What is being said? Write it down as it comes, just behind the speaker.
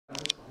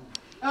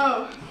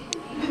Oh,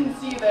 didn't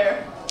see you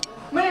there.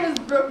 My name is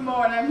Brooke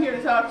Moore and I'm here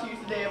to talk to you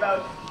today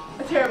about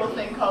a terrible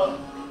thing called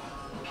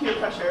peer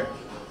pressure.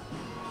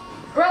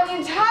 Around the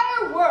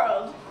entire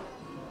world,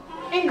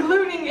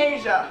 including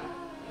Asia,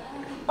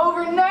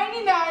 over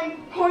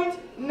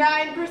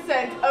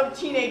 99.9% of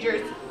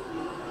teenagers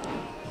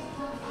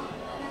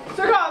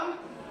succumb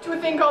to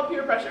a thing called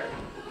peer pressure.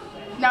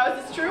 Now,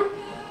 is this true?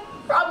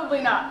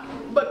 Probably not.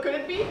 But could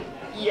it be?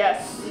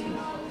 Yes.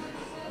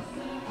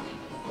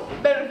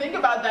 Better think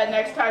about that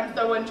next time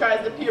someone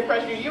tries to peer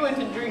pressure you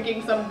into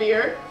drinking some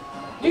beer.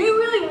 Do you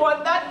really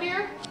want that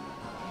beer?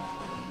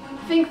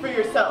 Think for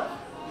yourself.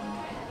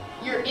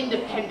 You're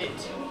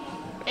independent,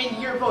 and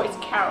your voice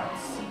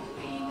counts.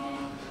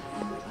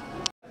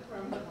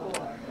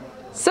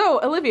 So,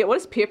 Olivia, what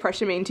does peer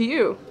pressure mean to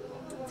you?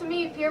 To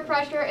me, peer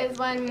pressure is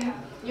when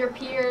your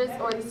peers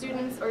or the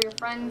students or your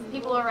friends,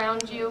 people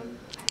around you,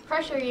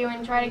 pressure you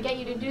and try to get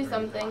you to do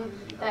something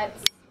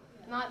that's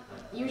not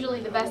usually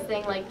the best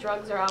thing, like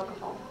drugs or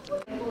alcohol.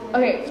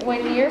 Okay,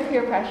 when you're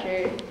peer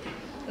pressured,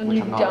 when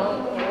you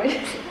don't,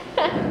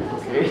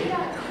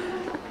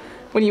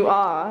 When you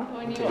are,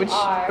 which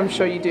are, I'm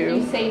sure you do.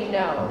 You say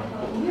no.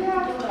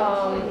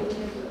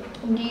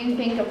 Do you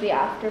think of the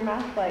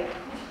aftermath, like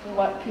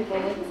what people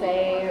would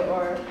say,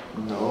 or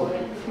no,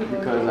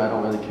 because I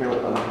don't really care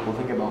what other people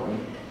think about me.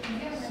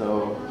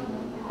 So,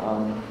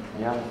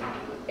 yeah.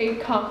 Are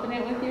you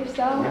confident with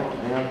yourself?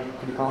 Yeah, I am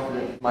pretty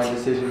confident. My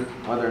decision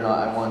whether or not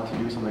I want to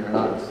do something or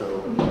not.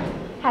 So,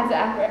 Has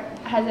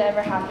it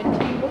ever happened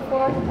to you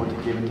before? want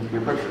to give into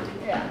peer pressure?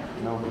 Yeah.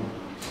 No.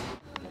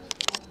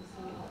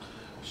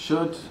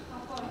 Should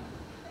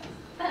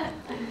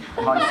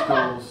high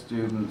school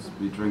students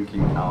be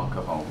drinking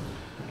alcohol?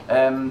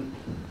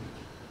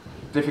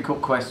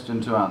 Difficult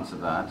question to answer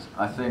that.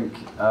 I think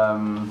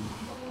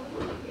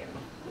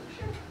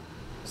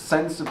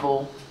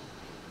sensible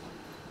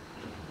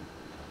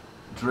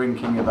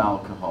drinking of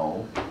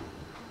alcohol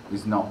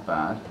is not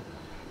bad.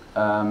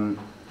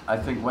 I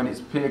think when it's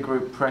peer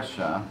group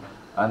pressure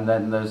and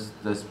then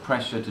there's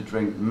pressure to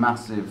drink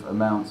massive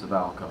amounts of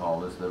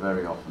alcohol, as there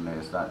very often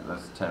is,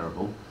 that's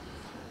terrible.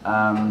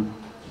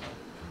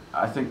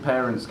 I think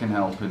parents can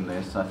help in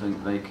this. I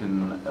think they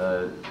can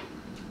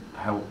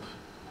help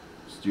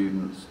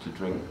students to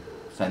drink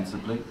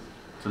sensibly,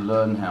 to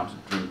learn how to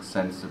drink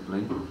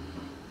sensibly.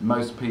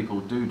 Most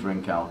people do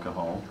drink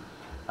alcohol.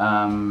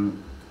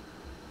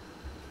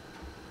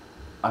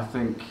 I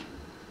think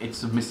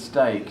it's a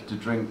mistake to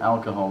drink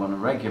alcohol on a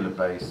regular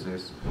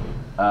basis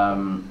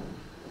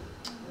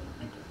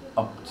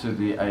up to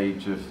the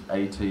age of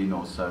 18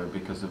 or so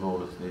because of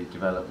all of the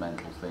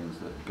developmental things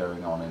that are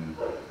going on in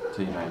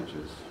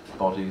teenagers'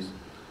 bodies,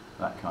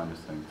 that kind of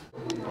thing.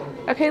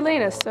 Okay,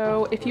 Lena,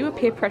 so if you were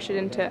peer pressured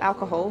into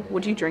alcohol,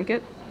 would you drink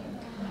it?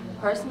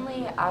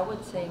 Personally, I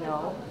would say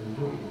no,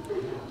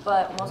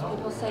 but most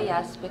people say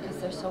yes because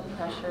they're so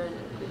pressured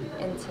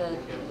into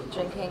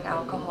drinking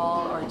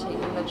alcohol or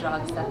taking the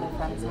drugs that their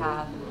friends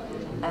have,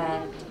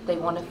 and they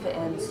want to fit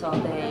in, so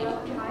they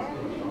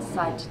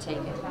decide to take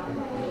it.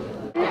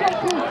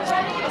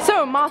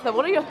 So, Martha,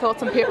 what are your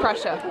thoughts on peer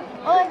pressure?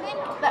 Well, I think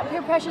that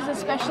peer pressure is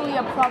especially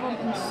a problem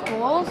in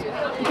schools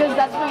because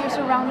that's where you're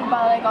surrounded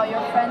by like all your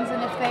friends,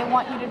 and if they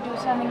want you to do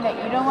something that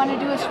you don't want to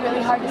do, it's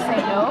really hard to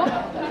say no.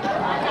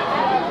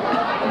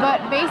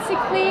 But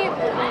basically,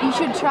 you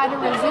should try to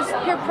resist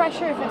peer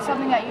pressure if it's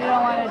something that you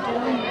don't want to do,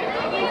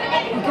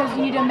 because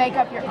you need to make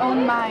up your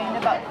own mind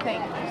about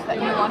things that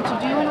you want to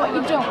do and what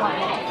you don't want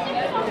to do.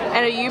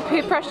 And are you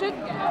peer pressured?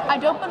 I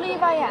don't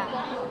believe I am.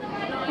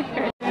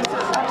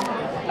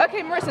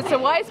 Okay, Marissa, so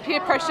why is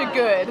peer pressure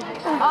good?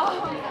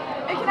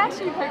 It can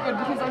actually be quite good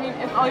because, I mean,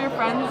 if all your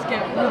friends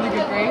get really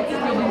good grades,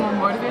 you'll be more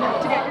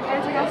motivated to get good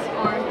grades, I guess,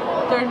 or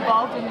they're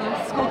involved in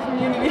the school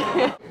community.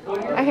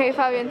 Okay,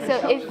 Fabian, so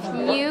if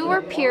you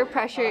were peer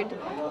pressured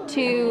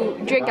to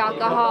drink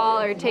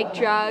alcohol or take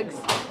drugs,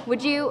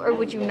 would you or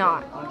would you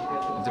not?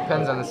 It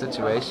depends on the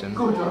situation,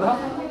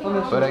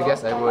 but I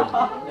guess I would.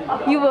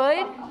 You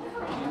would?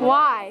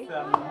 Why?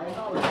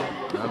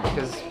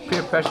 Because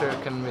peer pressure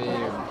can be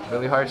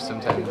really harsh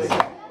sometimes.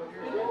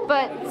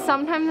 But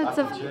sometimes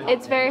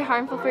it's very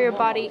harmful for your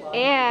body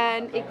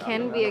and it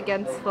can be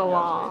against the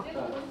law.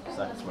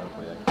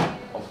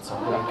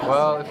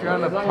 Well, if you're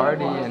on a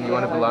party and you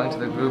want to belong to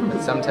the group,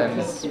 it's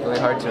sometimes really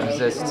hard to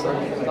resist.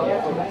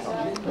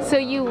 So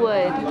you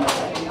would?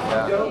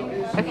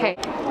 Yeah. Okay.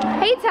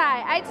 Hey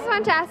Ty, I just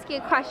wanted to ask you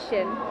a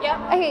question. Yep.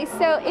 Okay,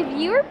 so if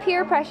you were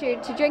peer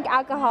pressured to drink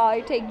alcohol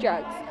or take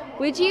drugs,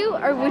 would you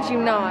or would you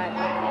not?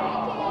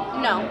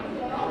 No.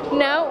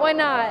 No? Why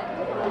not?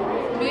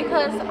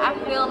 Because I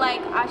feel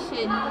like I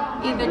should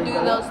either do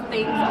those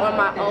things on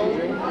my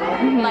own.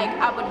 Like,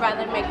 I would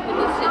rather make the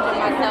decision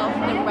myself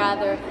than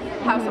rather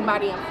have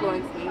somebody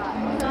influence me.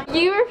 If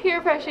you were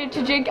peer pressured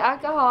to drink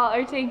alcohol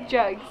or take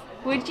drugs,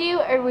 would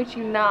you or would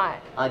you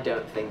not? I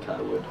don't think I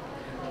would.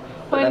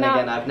 But Why then not?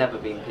 again, I've never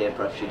been peer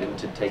pressured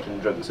into taking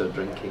drugs or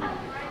drinking,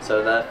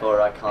 so therefore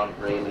I can't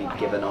really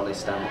give an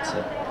honest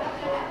answer.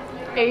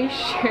 Are you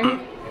sure?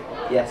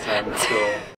 Yes, I'm sure.